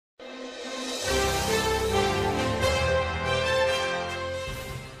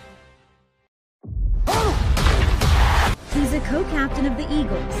co-captain of the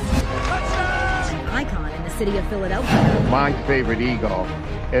Eagles, an icon in the city of Philadelphia, my favorite Eagle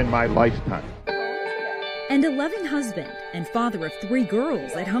in my lifetime, and a loving husband and father of 3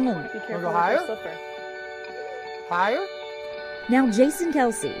 girls at home. Be careful with your slipper. Higher? Now Jason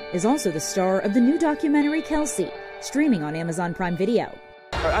Kelce is also the star of the new documentary Kelce, streaming on Amazon Prime Video.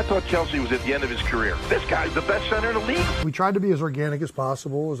 I thought Kelce was at the end of his career. This guy's the best center in the league. We tried to be as organic as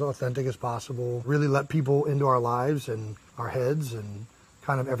possible, as authentic as possible, really let people into our lives and our heads and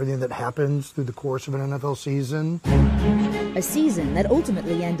kind of everything that happens through the course of an NFL season. A season that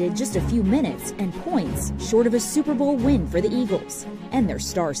ultimately ended just a few minutes and points short of a Super Bowl win for the Eagles and their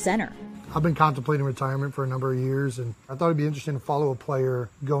star center. I've been contemplating retirement for a number of years, and I thought it'd be interesting to follow a player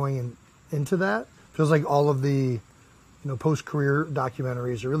going into that. Feels like all of the post-career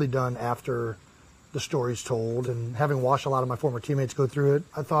documentaries are really done after the story's told, and having watched a lot of my former teammates go through it,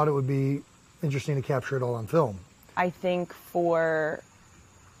 I thought it would be interesting to capture it all on film. I think for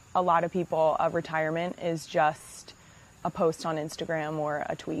a lot of people, a retirement is just a post on Instagram or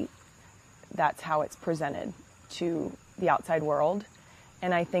a tweet. That's how it's presented to the outside world.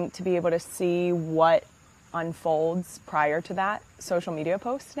 And I think to be able to see what unfolds prior to that social media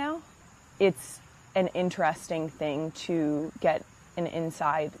post now, it's an interesting thing to get an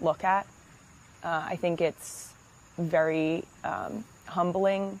inside look at. I think it's very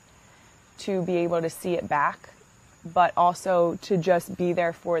humbling to be able to see it back, but also to just be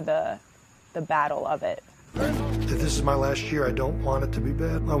there for the battle of it. If this is my last year, I don't want it to be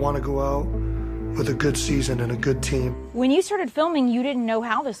bad. I want to go out with a good season and a good team. When you started filming, you didn't know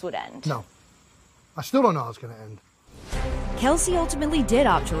how this would end. No. I still don't know how it's going to end. Kelce ultimately did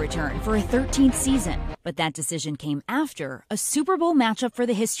opt to return for a 13th season, but that decision came after a Super Bowl matchup for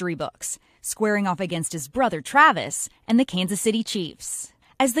the history books, squaring off against his brother Travis and the Kansas City Chiefs.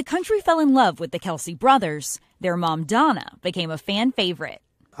 As the country fell in love with the Kelce brothers, their mom Donna became a fan favorite.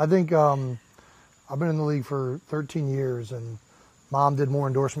 I think I've been in the league for 13 years, and Mom did more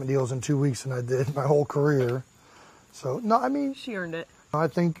endorsement deals in 2 weeks than I did my whole career. So, no, I mean... She earned it. I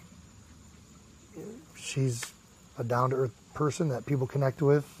think she's a down-to-earth person that people connect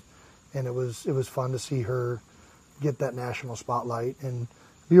with, and it was fun to see her get that national spotlight and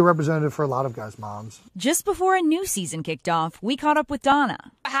be a representative for a lot of guys' moms. Just before a new season kicked off, we caught up with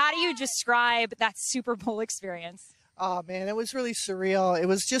Donna. How do you describe that Super Bowl experience? Oh, man, it was really surreal. It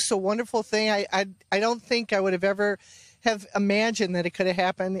was just a wonderful thing. I don't think I would have ever have imagined that it could have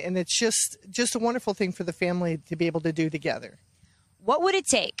happened, and it's just a wonderful thing for the family to be able to do together. What would it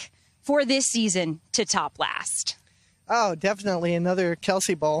take for this season to top last? Oh, definitely another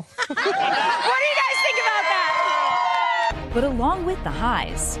Kelce Bowl. What do you guys think about that? But along with the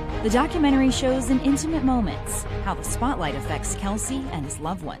highs, the documentary shows in intimate moments how the spotlight affects Kelce and his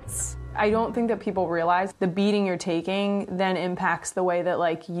loved ones. I don't think that people realize the beating you're taking then impacts the way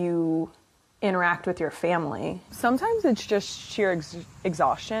that you interact with your family. Sometimes it's just sheer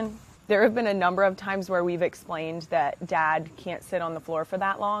exhaustion. There have been a number of times where we've explained that Dad can't sit on the floor for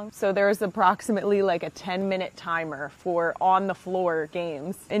that long. So there's approximately a 10-minute timer for on the floor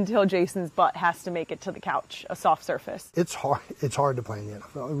games until Jason's butt has to make it to the couch, a soft surface. It's hard to play in the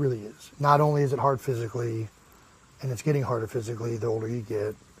NFL. It really is. Not only is it hard physically, and it's getting harder physically the older you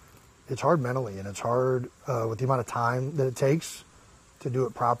get, it's hard mentally, and it's hard with the amount of time that it takes to do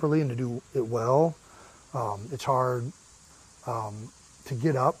it properly and to do it well. It's hard to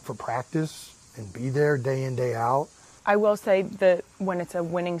get up for practice and be there day in, day out. I will say that when it's a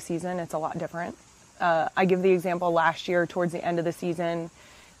winning season, it's a lot different. I give the example last year towards the end of the season.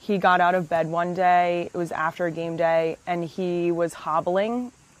 He got out of bed one day, it was after a game day, and he was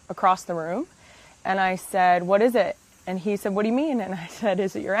hobbling across the room. And I said, "What is it?" And he said, "What do you mean?" And I said,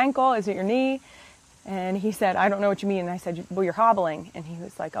 "Is it your ankle? Is it your knee?" And he said, "I don't know what you mean." And I said, "Well, you're hobbling." And he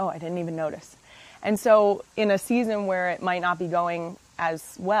was like, "Oh, I didn't even notice." And so in a season where it might not be going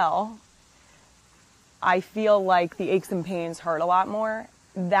as well, I feel like the aches and pains hurt a lot more.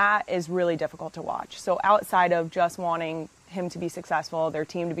 That is really difficult to watch. So outside of just wanting him to be successful, their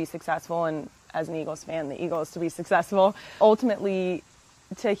team to be successful, and as an Eagles fan, the Eagles to be successful, ultimately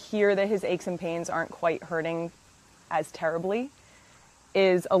to hear that his aches and pains aren't quite hurting as terribly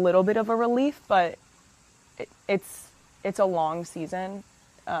is a little bit of a relief, but it's a long season.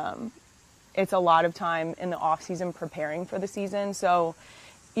 It's a lot of time in the off season preparing for the season. So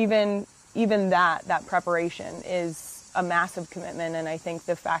even that preparation is a massive commitment. And I think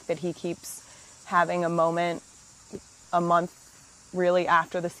the fact that he keeps having a moment a month really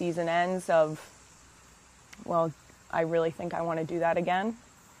after the season ends of, well, I really think I want to do that again,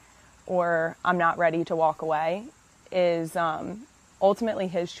 or I'm not ready to walk away, is ultimately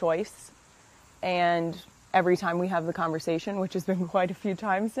his choice. And every time we have the conversation, which has been quite a few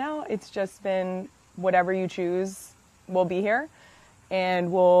times now, it's just been whatever you choose, we'll be here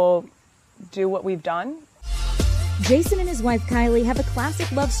and we'll do what we've done. Jason and his wife Kylie have a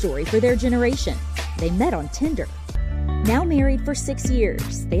classic love story for their generation. They met on Tinder. Now married for 6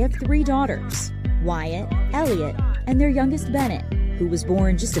 years, they have 3 daughters, Wyatt, Elliot, and their youngest Bennett, who was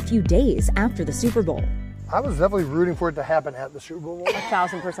born just a few days after the Super Bowl. I was definitely rooting for it to happen at the Super Bowl.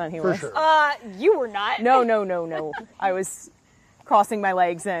 1,000% he For was. sure. You were not. No. I was crossing my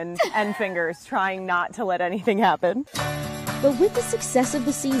legs and fingers, trying not to let anything happen. But with the success of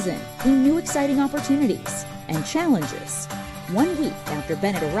the season came new exciting opportunities and challenges. 1 week after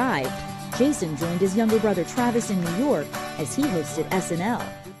Bennett arrived, Jason joined his younger brother Travis in New York as he hosted SNL.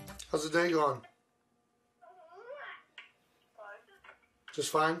 How's the day going? Just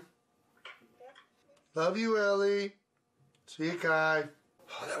fine? Love you, Ellie. See you, Kai.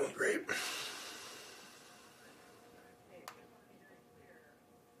 Oh, that went great.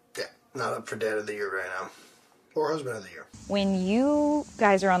 Yeah, not up for Dad of the Year right now. Or Husband of the Year. When you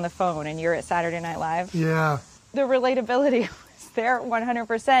guys are on the phone and you're at Saturday Night Live, Yeah. the relatability was there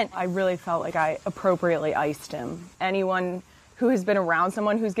 100%. I really felt like I appropriately iced him. Anyone who has been around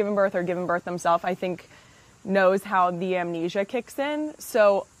someone who's given birth or given birth themselves, I think, knows how the amnesia kicks in.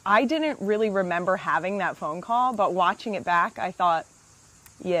 So I didn't really remember having that phone call, but watching it back, I thought,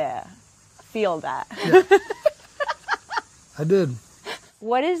 yeah, feel that. Yeah. I did.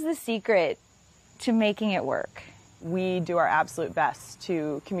 What is the secret to making it work? We do our absolute best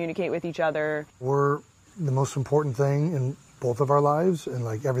to communicate with each other. We're the most important thing in both of our lives, and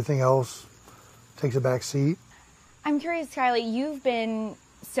like everything else takes a back seat. I'm curious, Kylie, you've been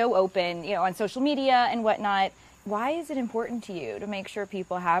so open, on social media and whatnot. Why is it important to you to make sure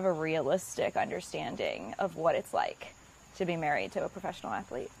people have a realistic understanding of what it's like to be married to a professional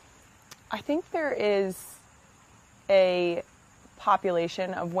athlete? I think there is a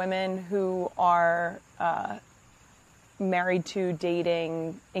population of women who are married to,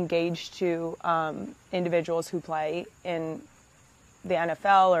 dating, engaged to individuals who play in the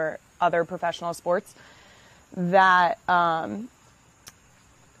NFL or other professional sports that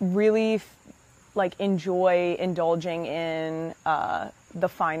really enjoy indulging in the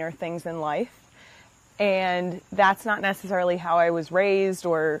finer things in life. And that's not necessarily how I was raised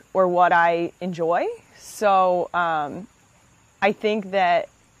or what I enjoy. So I think that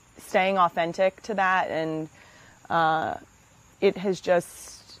staying authentic to that, and it has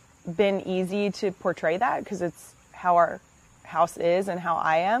just been easy to portray that because it's how our house is and how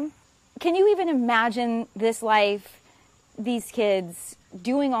I am. Can you even imagine this life, these kids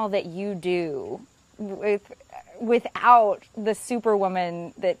doing all that you do without the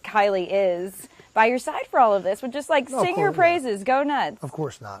superwoman that Kylie is by your side for all of this? Would just sing her praises, go nuts. Of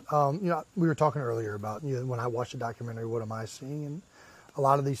course not. We were talking earlier about when I watched the documentary, what am I seeing? And a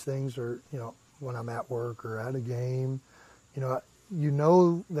lot of these things are, when I'm at work or at a game, that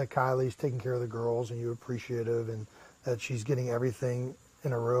Kylie's taking care of the girls and you're appreciative and that she's getting everything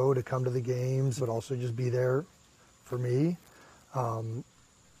in a row to come to the games, but also just be there for me.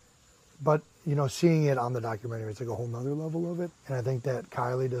 But, seeing it on the documentary, it's like a whole nother level of it. And I think that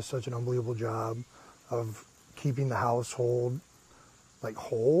Kylie does such an unbelievable job of keeping the household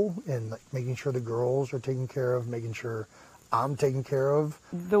whole and making sure the girls are taken care of, making sure I'm taken care of.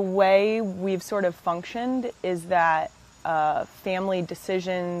 The way we've sort of functioned is that family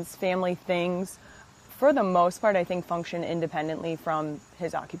decisions, family things, for the most part, I think function independently from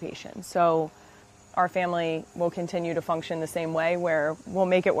his occupation. So our family will continue to function the same way where we'll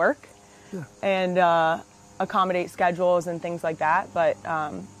make it work. Yeah. And accommodate schedules and things like that. But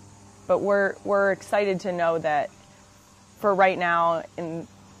we're excited to know that for right now,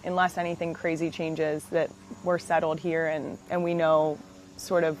 unless anything crazy changes, that we're settled here and we know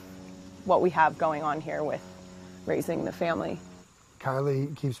sort of what we have going on here with raising the family.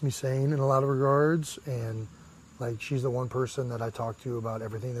 Kylie keeps me sane in a lot of regards, and she's the one person that I talk to about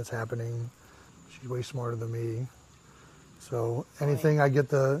everything that's happening. She's way smarter than me. So anything I get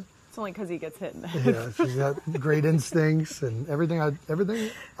the... It's only because he gets hit in the head. Yeah, she's got great instincts, and everything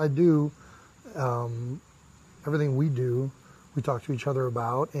I do, everything we do, we talk to each other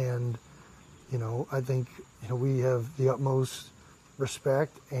about, and I think we have the utmost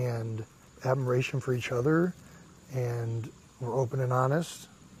respect and admiration for each other, and we're open and honest,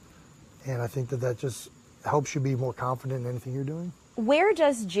 and I think that just helps you be more confident in anything you're doing. Where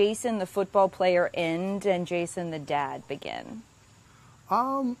does Jason the football player end and Jason the dad begin?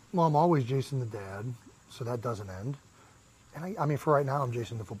 Well, I'm always Jason the dad, so that doesn't end. And I mean, for right now, I'm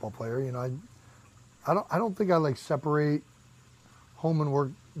Jason the football player. I don't think I separate home and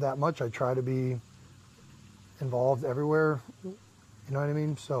work that much. I try to be involved everywhere. You know what I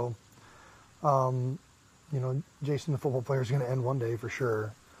mean? So, Jason, the football player, is going to end one day for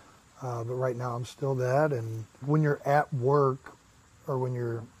sure. But right now I'm still that. And when you're at work or when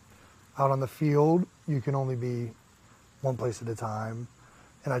you're out on the field, you can only be one place at a time.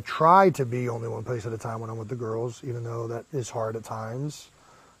 And I try to be only one place at a time when I'm with the girls, even though that is hard at times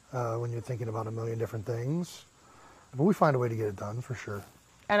when you're thinking about a million different things. But we find a way to get it done for sure.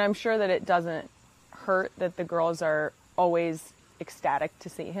 And I'm sure that it doesn't hurt that the girls are always ecstatic to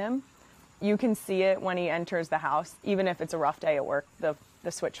see him. You can see it when he enters the house, even if it's a rough day at work, the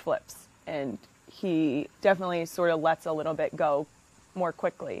switch flips. And he definitely sort of lets a little bit go more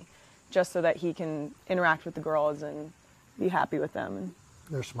quickly, just so that he can interact with the girls and be happy with them. And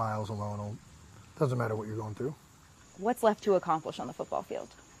their smiles alone, doesn't matter what you're going through. What's left to accomplish on the football field?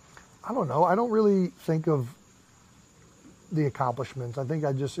 I don't know. I don't really think of the accomplishments. I think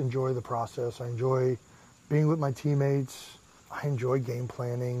I just enjoy the process. I enjoy being with my teammates. I enjoy game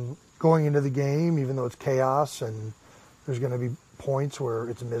planning. Going into the game, even though it's chaos and there's going to be points where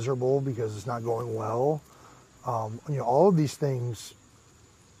it's miserable because it's not going well. All of these things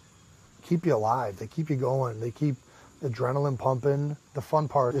keep you alive. They keep you going. They keep adrenaline pumping. The fun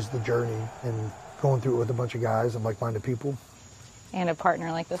part is the journey and going through it with a bunch of guys and like-minded people. And a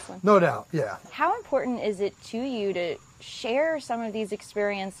partner like this one. No doubt, yeah. How important is it to you to share some of these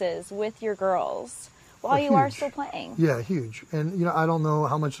experiences with your girls while you are still playing? Yeah, huge. And, I don't know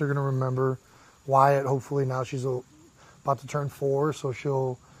how much they're going to remember. Wyatt, hopefully now she's about to turn 4, so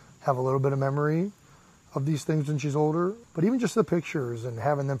she'll have a little bit of memory of these things when she's older. But even just the pictures and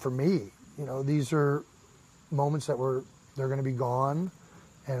having them for me, these are moments that they're going to be gone.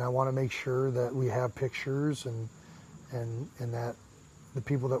 And I want to make sure that we have pictures and that the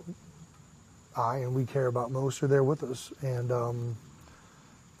people that we care about most are there with us. And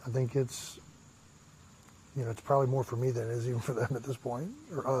I think it's probably more for me than it is even for them at this point,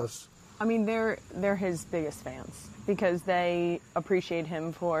 or us. I mean, they're his biggest fans because they appreciate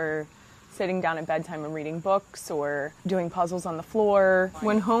him for sitting down at bedtime and reading books or doing puzzles on the floor.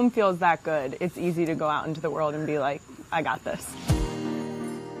 When home feels that good, it's easy to go out into the world and be like, I got this.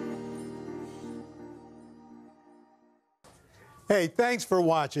 Hey, thanks for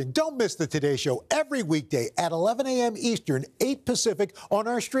watching. Don't miss the Today Show every weekday at 11 a.m. Eastern, 8 Pacific on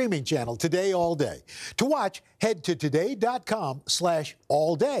our streaming channel, Today All Day. To watch, head to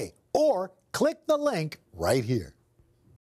today.com/allday or click the link right here.